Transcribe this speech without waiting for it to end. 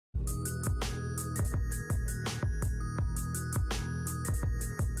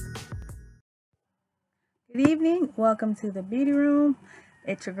Good evening. Welcome to the beauty room.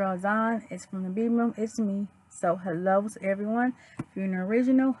 It's your girl Zon. It's from the beauty room. It's me. So hello to everyone. If you're an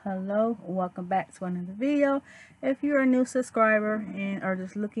original, hello. Welcome back to another video. If you're a new subscriber and are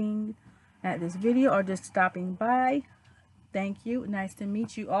just looking at this video or just stopping by, thank you. Nice to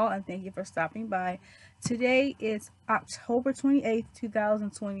meet you all and thank you for stopping by. Today is October 28th,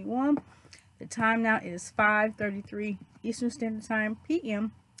 2021. The time now is 5:33 Eastern Standard Time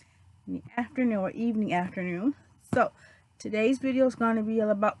p.m. in the afternoon or evening afternoon. So today's video is going to be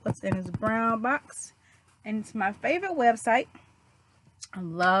all about what's in this brown box, and it's my favorite website. I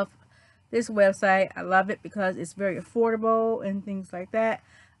love this website. I love it because it's very affordable and things like that.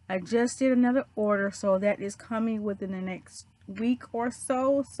 I just did another order, so that is coming within the next week or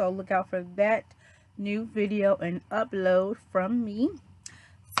so, so look out for that new video and upload from me.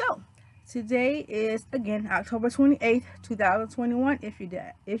 So today is again October 28th, 2021. If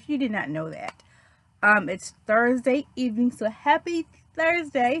you did not know that. It's Thursday evening, so happy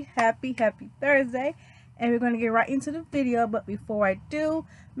Thursday. Happy Thursday. And we're going to get right into the video, but before I do,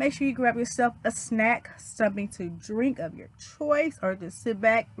 make sure you grab yourself a snack, something to drink of your choice, or just sit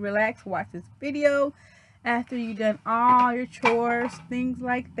back, relax, watch this video after you've done all your chores, things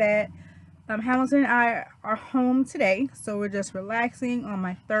like that. Hamilton and I are home today, so we're just relaxing on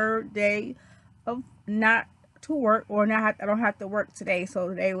my third day of not to work, or not. I don't have to work today, so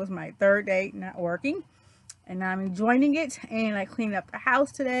today was my third day not working, and I'm enjoying it. And I cleaned up the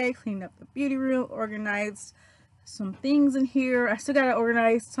house today, cleaned up the beauty room, organized some things in here. I still gotta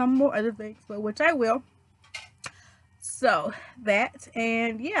organize some more other things, but which I will. So that,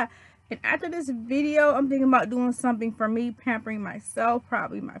 and yeah. And after this video, I'm thinking about doing something for me, pampering myself,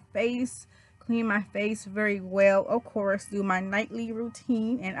 probably my face, clean my face very well, of course, do my nightly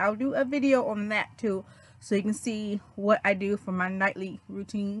routine, and I'll do a video on that too, so you can see what I do for my nightly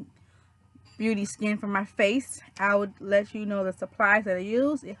routine beauty skin for my face. I would let you know the supplies that I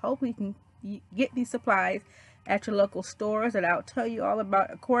use. I hope you can get these supplies at your local stores that I'll tell you all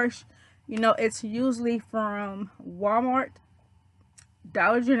about. Of course, you know, it's usually from Walmart,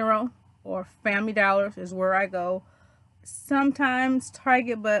 Dollar General, or Family Dollars is where I go. Sometimes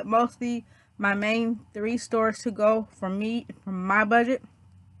Target, but mostly my main three stores to go for me, from my budget,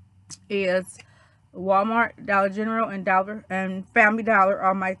 is Walmart, Dollar General, and Family Dollar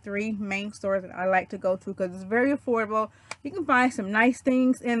are my three main stores that I like to go to because it's very affordable. You can find some nice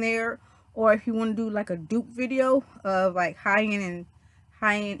things in there, or if you want to do like a dupe video of like high-end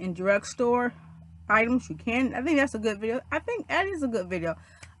and drugstore items, you can. I think that's a good video. I think that is a good video.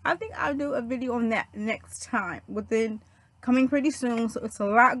 I think I'll do a video on that next time, coming pretty soon. So it's a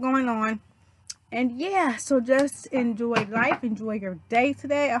lot going on. And yeah, so just enjoy life, enjoy your day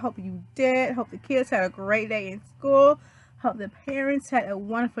today. I hope you did. Hope the kids had a great day in school. Hope the parents had a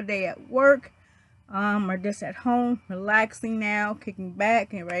wonderful day at work, or just at home, relaxing now, kicking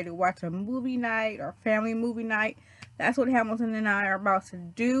back and ready to watch a movie night or family movie night. That's what Hamilton and I are about to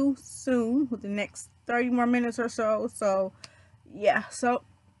do soon, with the next 30 more minutes or so. So yeah, so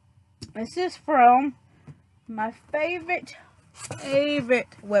this is from my favorite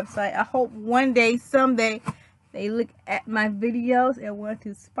website. I hope one day, someday, they look at my videos and want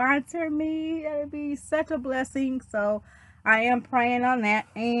to sponsor me. That would be such a blessing. So I am praying on that.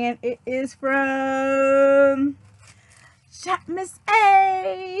 And it is from Shopmissa.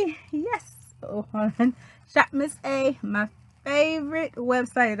 Yes. Oh, hold on. Shopmissa, my favorite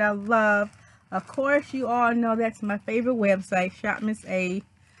website that I love. Of course, you all know that's my favorite website, Shopmissa.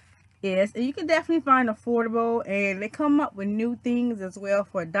 Yes, and you can definitely find affordable, and they come up with new things as well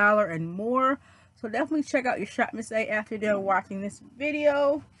for $1 and more. So definitely check out your Shopmissa after you're done watching this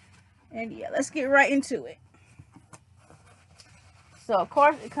video. And yeah, let's get right into it. So of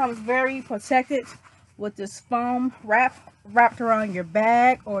course it comes very protected with this foam wrapped around your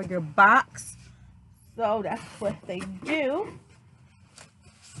bag or your box. So that's what they do.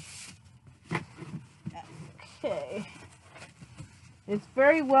 Okay. It's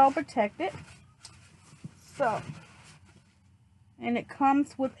very well protected. So, and it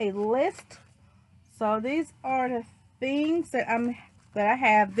comes with a list. So these are the things that I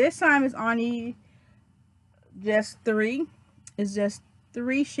have. This time is only just 3. It's just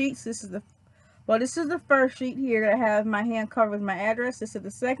 3 sheets. This is the first sheet here that I have my hand covered with my address. This is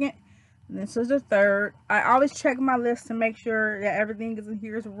the second, and this is the third. I always check my list to make sure that everything is in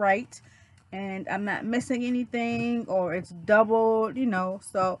here is right, and I'm not missing anything, or it's doubled, you know.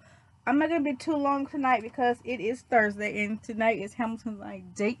 So I'm not gonna be too long tonight because it is Thursday, and tonight is Hamilton's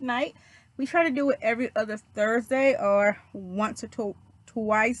like date night. We try to do it every other Thursday, or once or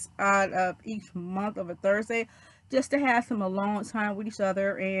twice out of each month of a Thursday, just to have some alone time with each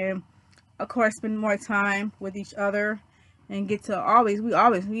other. And of course, spend more time with each other and get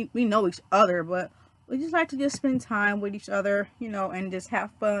to we know each other, but we just like to just spend time with each other, you know, and just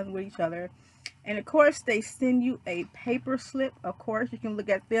have fun with each other. And of course, they send you a paper slip. Of course, you can look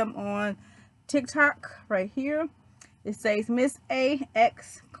at them on TikTok right here. It says, Miss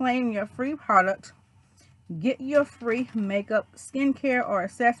AX, claim your free product. Get your free makeup, skincare, or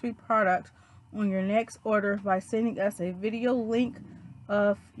accessory product on your next order by sending us a video link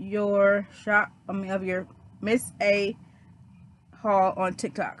of your of your Miss A haul on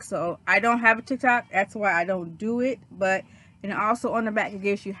TikTok. So I don't have a TikTok, that's why I don't do it. But and also on the back it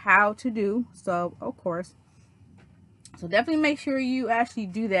gives you how to do. So of course, so definitely make sure you actually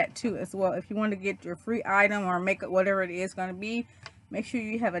do that too as well. If you want to get your free item or makeup, whatever it is going to be, make sure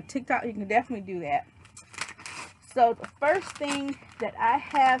you have a TikTok. You can definitely do that. So the first thing that I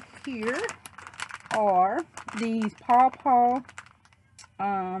have here are these Paw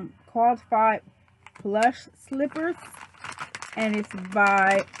qualified plush slippers, and it's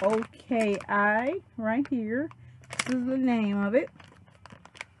by OKI right here. This is the name of it,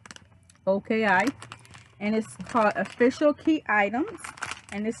 OKI, and it's called Official Key Items,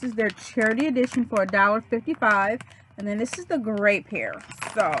 and this is their charity edition for $1.55. And then this is the gray pair.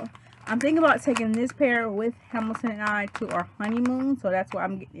 So I'm thinking about taking this pair with Hamilton and I to our honeymoon, so that's why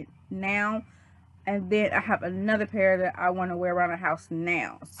I'm getting it now. And then I have another pair that I want to wear around the house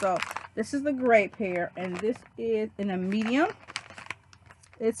now. So this is the gray pair, and this is in a medium.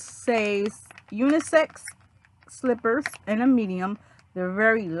 It says unisex slippers in a medium. They're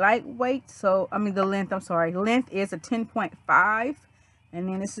very lightweight. So I mean the length, I'm sorry, length is a 10.5, and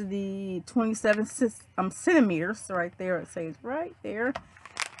then this is the 27 centimeters right there. It says right there.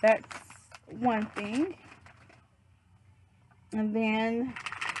 That's one thing. And then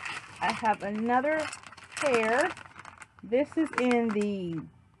I have another pair. This is in the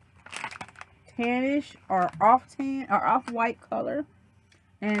tannish or off-white color,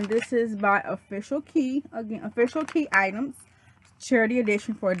 and this is by Official Key. Again, Official Key Items, charity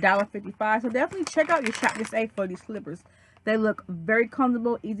edition for $1.55. So definitely check out your Shopmissa for these slippers. They look very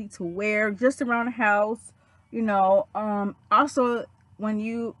comfortable, easy to wear, just around the house. You know, also when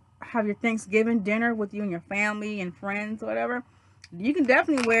you have your Thanksgiving dinner with you and your family and friends, whatever, you can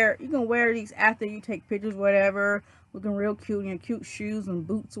definitely wear these after you take pictures, whatever, looking real cute in your cute shoes and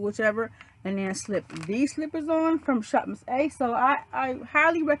boots or whichever, and then slip these slippers on from Shopmissa. So I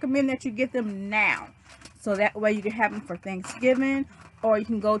highly recommend that you get them now, so that way you can have them for Thanksgiving, or you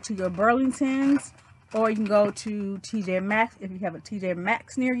can go to your Burlingtons, or you can go to TJ Maxx if you have a TJ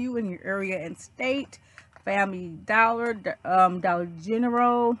Maxx near you in your area and state, Family Dollar, Dollar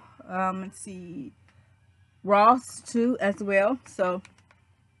General, let's see, Ross too as well. So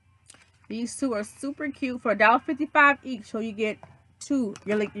these two are super cute for $1.55 each. So you get two.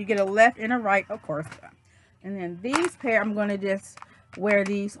 You get a left and a right, of course. And then these pair, I'm gonna just wear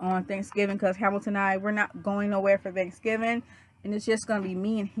these on Thanksgiving because Hamilton and I, we're not going nowhere for Thanksgiving, and it's just gonna be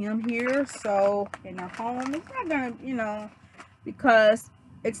me and him here. So in our home, it's not gonna, you know, because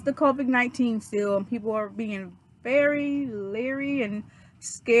it's the COVID-19 still, and people are being very leery and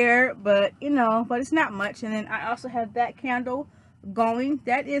scared, but you know, but it's not much. And then I also have that candle going.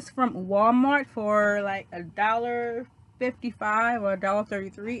 That is from Walmart for like $1.55 or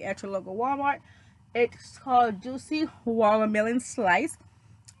 $1.33 at your local Walmart. It's called Juicy Watermelon Slice.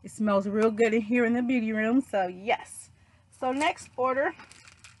 It smells real good in here in the beauty room. So yes. So next order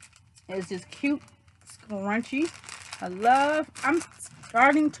is this cute scrunchie. I'm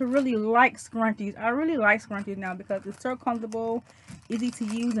starting to really like scrunchies. I really like scrunchies now because it's so comfortable, easy to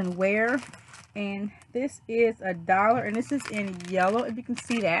use and wear. And this is $1, and this is in yellow, if you can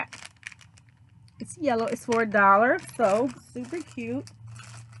see that. It's yellow. It's for $1. So super cute.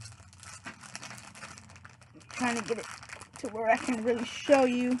 I'm trying to get it to where I can really show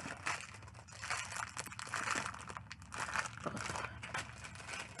you.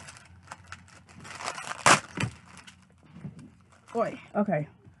 Boy, okay.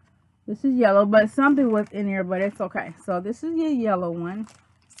 This is yellow, but something was in there, but it's okay. So this is your yellow one.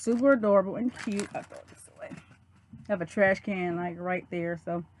 Super adorable and cute. I'll throw this away. Have a trash can like right there.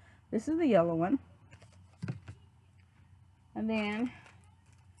 So this is the yellow one. And then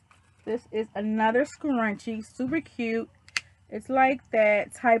this is another scrunchie. Super cute. It's like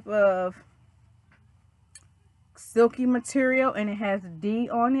that type of silky material, and it has D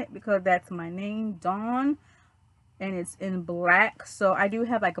on it because that's my name, Dawn. And it's in black. So I do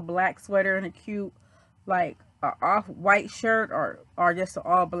have like a black sweater and a cute like off-white shirt, or just an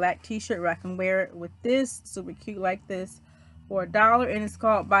all black t-shirt where I can wear it with this. Super cute like this for $1, and it's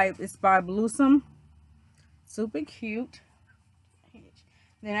by Bluesome. Super cute.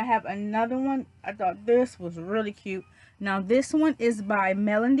 Then I have another one. I thought this was really cute. Now this one is by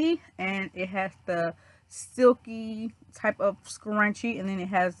Melody, and it has the silky type of scrunchie, and then it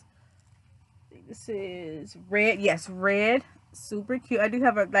has, this is red. Yes, red. Super cute. I do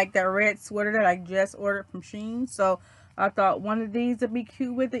have a like that red sweater that I just ordered from Shein, so I thought one of these would be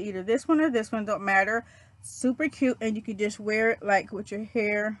cute with it. Either this one or this one, don't matter. Super cute, and you could just wear it like with your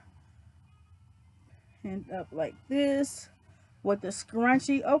hair and up like this with the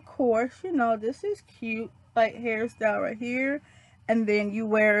scrunchie. Of course, you know, this is cute, like hairstyle right here, and then you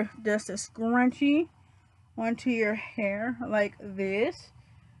wear just a scrunchie onto your hair like this.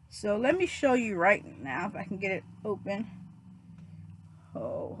 So let me show you right now if I can get it open.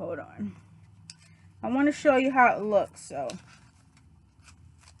 Oh, hold on. I want to show you how it looks. So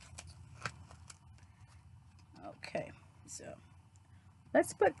okay, so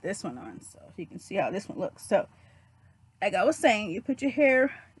let's put this one on so you can see how this one looks. So like I was saying, you put your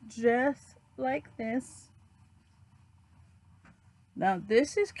hair just like this. Now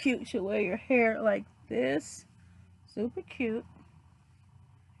this is cute. You wear your hair like this. Super cute.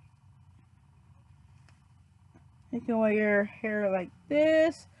 You can wear your hair like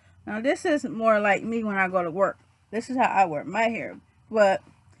this. Now this is more like me when I go to work. This is how I wear my hair. But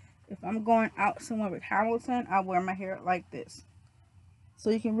if I'm going out somewhere with Hamilton, I wear my hair like this. So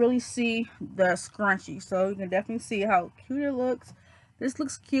you can really see the scrunchie. So you can definitely see how cute it looks. This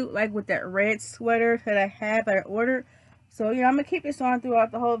looks cute like with that red sweater that I have that I ordered. So yeah, I'm going to keep this on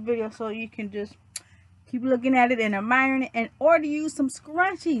throughout the whole video so you can just keep looking at it and admiring it, and order you some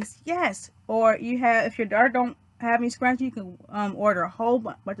scrunchies. Yes. Or you have, if your daughter don't have any scrunchies, you can order a whole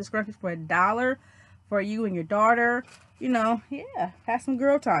bunch of scrunchies for $1 for you and your daughter. You know, yeah, have some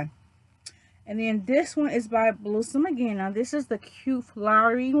girl time. And then this one is by Blossom again. Now this is the cute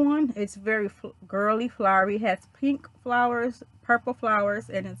flowery one. It's very girly flowery. It has pink flowers, purple flowers,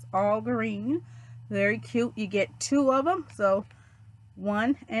 and it's all green. Very cute. You get 2 of them. So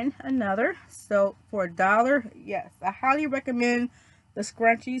one and another. So for $1, yes, I highly recommend the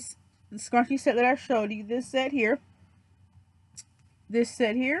scrunchies. The scrunchie set that I showed you. This set here. This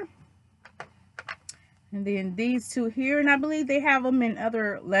set here. And then these 2 here, and I believe they have them in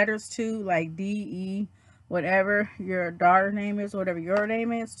other letters too, like D, E, whatever your daughter's name is, whatever your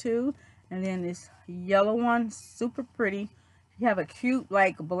name is too. And then this yellow one, super pretty. If you have a cute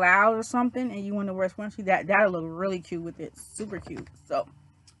like blouse or something and you want to wear a scrunchie, that'll look really cute with it. Super cute. So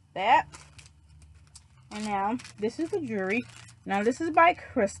that. And now this is the jewelry. Now this is by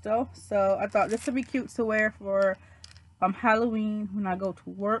Crystal. So I thought this would be cute to wear for Halloween when I go to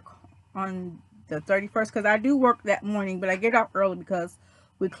work on the 31st, because I do work that morning, but I get off early because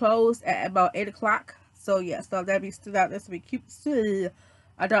we close at about 8 o'clock. So yeah, so that'd be stood out. This would be cute.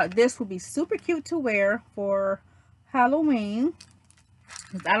 I thought this would be super cute to wear for Halloween,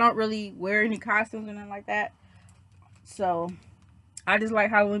 because I don't really wear any costumes or nothing like that. So I just like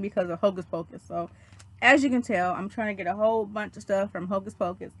Halloween because of Hocus Pocus. So as you can tell, I'm trying to get a whole bunch of stuff from Hocus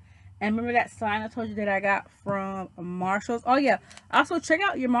Pocus. And remember that sign I told you that I got from Marshalls? Oh yeah, also check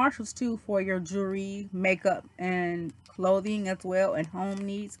out your Marshalls too for your jewelry, makeup, and clothing as well, and home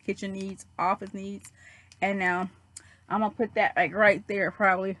needs, kitchen needs, office needs. And now I'm gonna put that like right there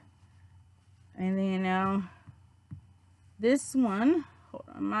probably. And then now this one, hold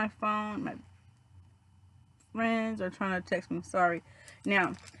on, my phone, my friends are trying to text me, sorry.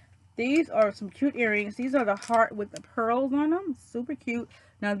 Now these are some cute earrings. These are the heart with the pearls on them. Super cute.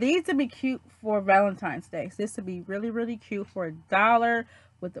 Now these would be cute for Valentine's Day. So this would be really, really cute for $1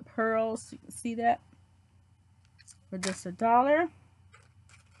 with the pearls. You can see that for just $1.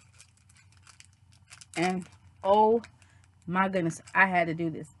 And oh my goodness, I had to do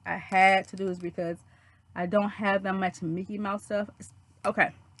this. I had to do this because I don't have that much Mickey Mouse stuff.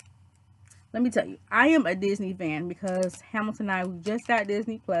 Okay. Let me tell you, I am a Disney fan because Hamilton and I, we just got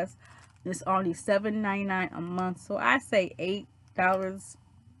Disney Plus. It's only $7.99 a month. So I say $8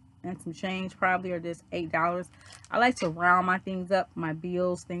 and some change probably, or just $8. I like to round my things up, my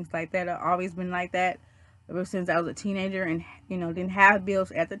bills, things like that. I've always been like that ever since I was a teenager and, you know, didn't have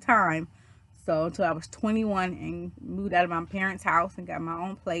bills at the time. So until I was 21 and moved out of my parents' house and got my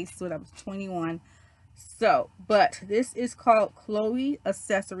own place so I was 21. So, but this is called Chloe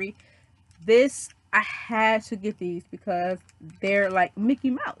Accessory. This, I had to get these because they're like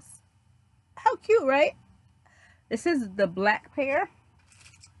Mickey Mouse. How cute, right? This is the black pair.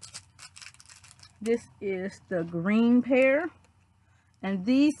 This is the green pair. And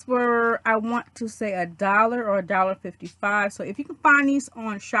these were, I want to say $1 or $1.55. So if you can find these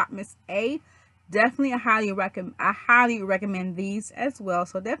on Shopmissa, definitely I highly recommend these as well.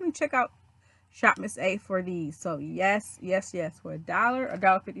 So definitely check out Shopmissa for these. So yes, yes, yes, for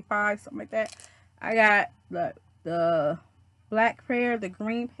 $1.55, something like that. I got the black pair, the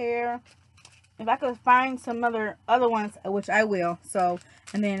green pair. If I could find some other ones, which I will. So,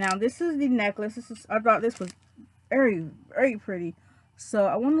 and then now this is the necklace. I thought this was very, very pretty. So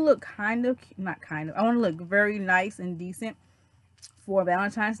I want to look I want to look very nice and decent for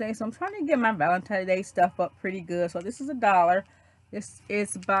Valentine's Day. So I'm trying to get my Valentine's Day stuff up pretty good. So this is $1. This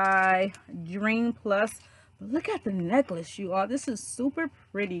is by Dream Plus. But look at the necklace, you all. This is super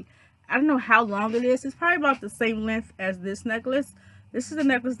pretty. I don't know how long it is. It's probably about the same length as this necklace. This is a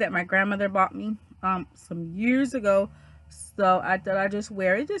necklace that my grandmother bought me some years ago. So I thought I'd just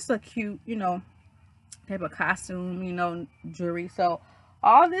wear it. It's just a cute, you know, type of costume, you know, jewelry. So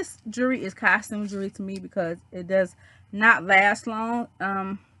all this jewelry is costume jewelry to me because it does not last long.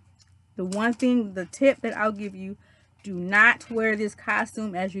 The tip that I'll give you, do not wear this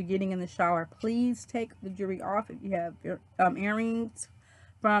costume as you're getting in the shower. Please take the jewelry off. If you have your earrings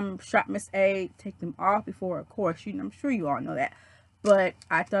from Shopmissa, take them off before, of course. I'm sure you all know that. But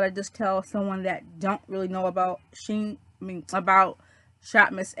I thought I'd just tell someone that don't really know about about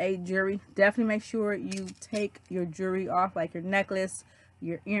Shopmissa jewelry. Definitely make sure you take your jewelry off, like your necklace,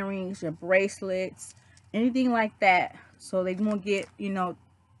 your earrings, your bracelets, anything like that. So they won't get, you know,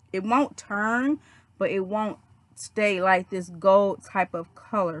 it won't turn, but it won't stay like this gold type of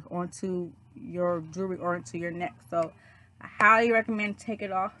color onto your jewelry or into your neck. So I highly recommend take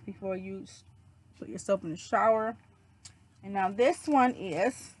it off before you put yourself in the shower. And now this one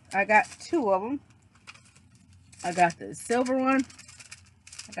is, I got two of them. I got the silver one.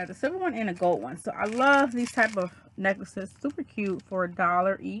 I got the silver one and a gold one. So I love these type of necklaces. Super cute for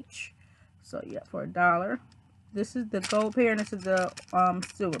 $1 each. So yeah, for $1. This is the gold pair and this is the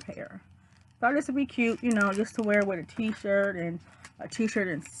silver pair. Thought this would be cute, you know, just to wear with a t-shirt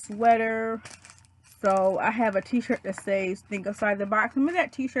and sweater. So I have a t-shirt that says think outside the box. Remember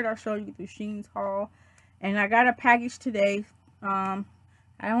that t-shirt I showed you through Shein's haul? And I got a package today. I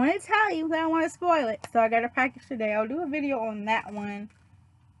don't want to tell you, I don't want to spoil it. So I got a package today. I'll do a video on that one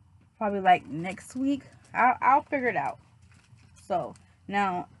probably like next week. I'll figure it out. So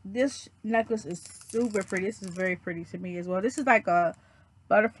now this necklace is super pretty. This is very pretty to me as well. This is like a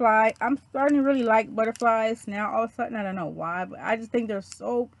butterfly. I'm starting to really like butterflies now all of a sudden. I don't know why, but I just think they're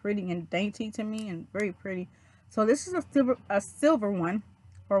so pretty and dainty to me and very pretty. So this is a silver one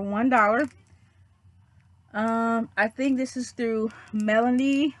for $1. I think this is through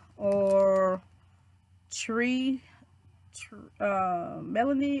Melanie or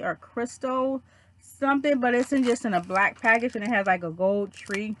Melanie or Crystal something, but it's just in a black package and it has like a gold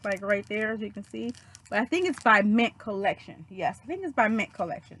tree like right there, as you can see. But I think it's by Mint Collection. Yes, I think it's by Mint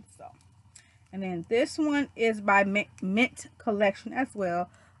Collection. So, and then this one is by Mint Collection as well.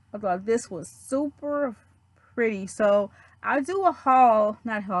 I thought this was super pretty. So I'll do a haul,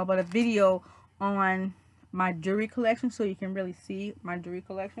 not haul, but a video on my jewelry collection so you can really see my jewelry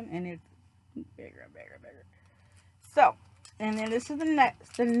collection, and it's bigger and bigger and bigger. So, and then this is the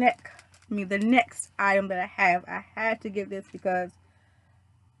next item that I have. I had to get this because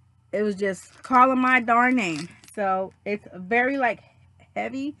it was just calling my darn name. So it's very like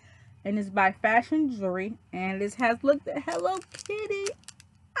heavy and it's by Fashion Jewelry, and this has looked at Hello Kitty.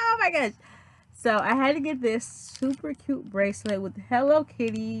 Oh my gosh. So I had to get this super cute bracelet with Hello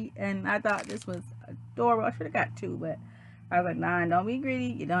Kitty, and I thought this was adorable. I should have got two, but I was like, nah, don't be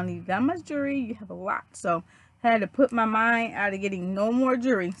greedy. You don't need that much jewelry. You have a lot. So I had to put my mind out of getting no more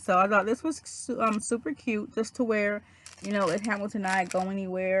jewelry. So I thought this was super cute just to wear, you know, at Hamilton I go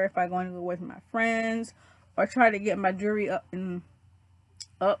anywhere, if I go anywhere with my friends, or try to get my jewelry up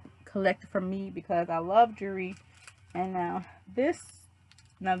collected from me because I love jewelry. And now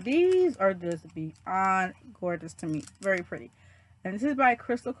these are just beyond gorgeous to me. Very pretty. And this is by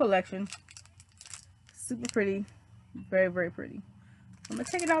Crystal Collection. Super pretty. Very, very pretty. I'm going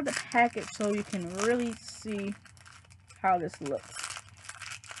to take it out of the package so you can really see how this looks.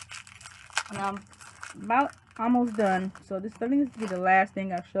 And I'm about almost done. So I think this will be the last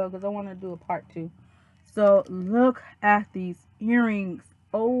thing I show because I want to do a part 2. So look at these earrings.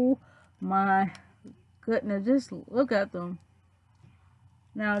 Oh my goodness. Just look at them.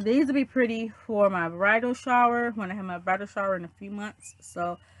 Now these will be pretty for my bridal shower when I have my bridal shower in a few months.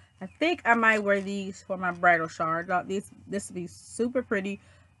 So I think I might wear these for my bridal shower. I thought this would be super pretty,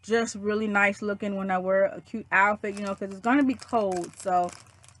 just really nice looking when I wear a cute outfit, you know, because it's gonna be cold. So,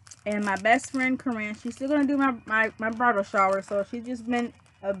 and my best friend Corinne, she's still gonna do my bridal shower. So she's just been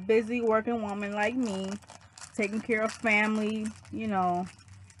a busy working woman like me, taking care of family, you know,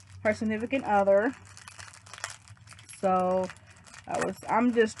 her significant other. So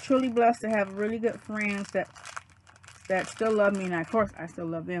I'm just truly blessed to have really good friends that still love me, and of course I still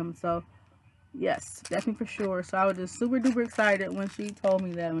love them. So yes, definitely for sure. So I was just super duper excited when she told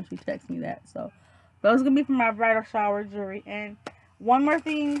me that, when she texted me that. So those are gonna be for my bridal shower jewelry. And one more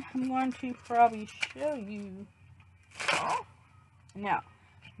thing I'm going to probably show you. Now,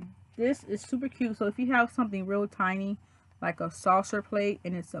 this is super cute. So if you have something real tiny, like a saucer plate,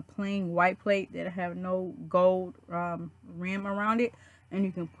 and it's a plain white plate that have no gold rim around it, and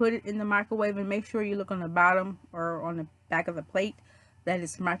you can put it in the microwave, and make sure you look on the bottom or on the back of the plate that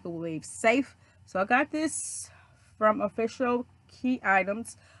it's microwave safe. So I got this from Official Key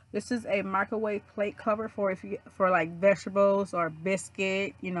Items. This is a microwave plate cover for for like vegetables or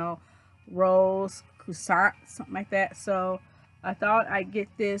biscuit, you know, rolls, croissant, something like that. So I thought I'd get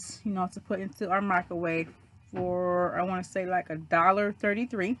this, you know, to put into our microwave for, I want to say like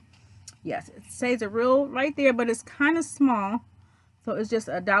 $1.33. Yes, it says it real right there, but it's kind of small. So it's just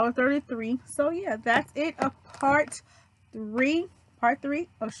 $1.33. So yeah, that's it of part 3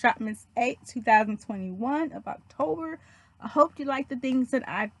 of Shopmissa 2021 of October. I hope you like the things that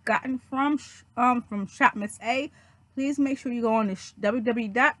I've gotten from Shopmissa. Please make sure you go on to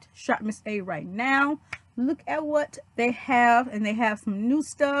www.shopmissa right now. Look at what they have, and they have some new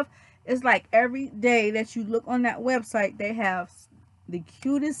stuff. It's like every day that you look on that website, they have the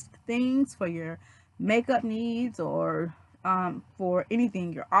cutest things for your makeup needs, or for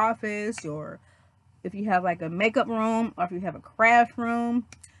anything, your office, or if you have like a makeup room, or if you have a craft room.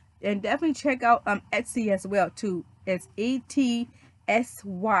 And definitely check out Etsy as well too. It's etsy.com.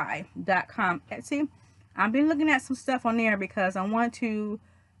 Etsy. I've been looking at some stuff on there because I want to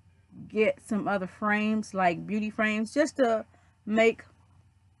get some other frames, like beauty frames, just to make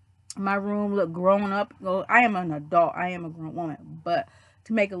my room look grown up. Well, I am an adult, I am a grown woman, but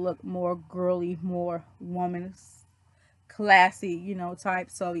to make it look more girly, more woman, classy, you know, type.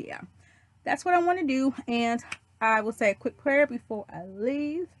 So yeah, that's what I want to do. And I will say a quick prayer before I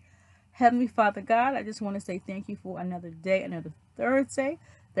leave. Heavenly Father God, I just want to say thank you for another day, another Thursday,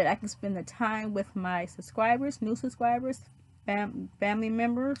 that I can spend the time with my subscribers, new subscribers, family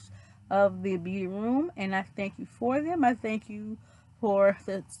members of the beauty room. And I thank you for them. I thank you for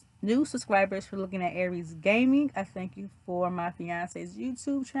the new subscribers for looking at Aries Gaming. I thank you for my fiance's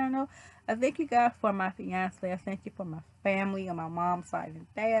YouTube channel. I thank you, God, for my fiance. I thank you for my family on my mom's side and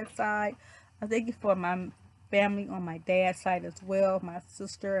dad's side. I thank you for my family on my dad's side as well, my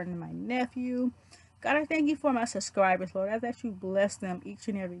sister and my nephew. God, I thank you for my subscribers, Lord. I ask that you bless them each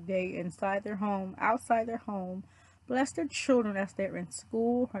and every day, inside their home, outside their home. Bless their children as they're in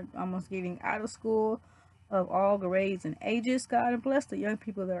school, or almost getting out of school, of all grades and ages, God. And bless the young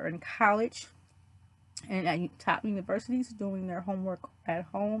people that are in college and at top universities doing their homework at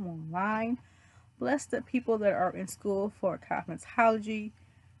home online. Bless the people that are in school for cosmetology,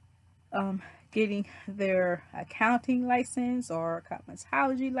 getting their accounting license or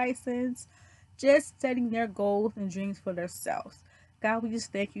cosmetology license, just setting their goals and dreams for themselves. God, we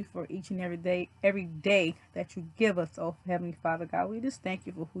just thank you for each and every day that you give us, oh Heavenly Father. God, we just thank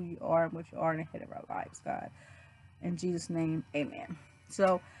you for who you are and what you are in the head of our lives, God. In Jesus' name, amen.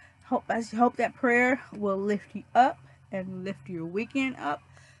 So I hope that prayer will lift you up and lift your weekend up.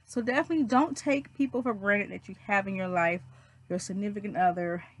 So definitely don't take people for granted that you have in your life, your significant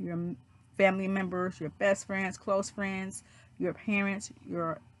other, your family members, your best friends, close friends, your parents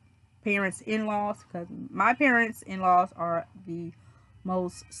in-laws, because my parents in-laws are the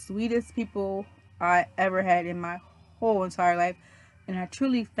most sweetest people I ever had in my whole entire life, and I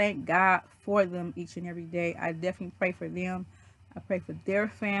truly thank God for them each and every day. I definitely pray for them. I pray for their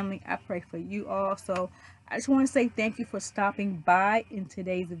family. I pray for you all. So I just want to say thank you for stopping by in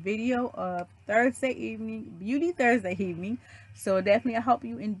today's video of Thursday evening, Beauty Thursday evening. So definitely I hope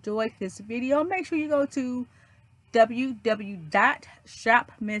you enjoyed this video. Make sure you go to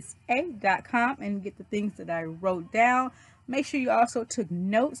www.shopmissa.com and get the things that I wrote down. Make sure you also took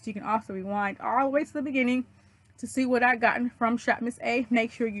notes. You can also rewind all the way to the beginning to see what I gotten from Shopmissa.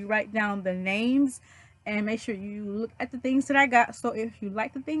 Make sure you write down the names and make sure you look at the things that I got. So if you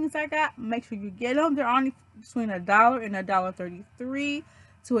like the things I got, make sure you get them. They're only between $1 and $1.33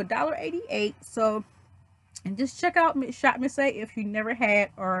 to $1.88. So, and just check out Shopmissa if you never had,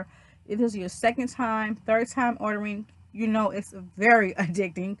 or if this is your second time, third time ordering. You know it's very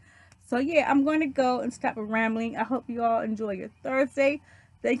addicting. So yeah, I'm going to go and stop rambling. I hope you all enjoy your Thursday.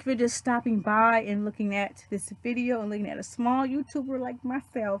 Thank you for just stopping by and looking at this video and looking at a small YouTuber like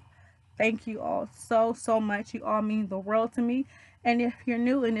myself. Thank you all so much. You all mean the world to me. And if you're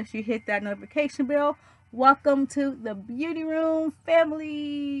new and if you hit that notification bell, welcome to the Beauty Room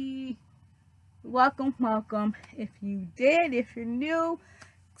family. welcome, welcome. If you did, if you're new,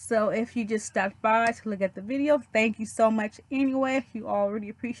 so if you just stopped by to look at the video, thank you so much anyway. You already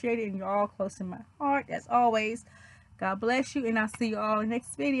appreciate it and you're all close to my heart as always. God bless you, and I'll see you all in the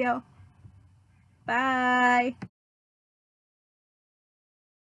next video. Bye.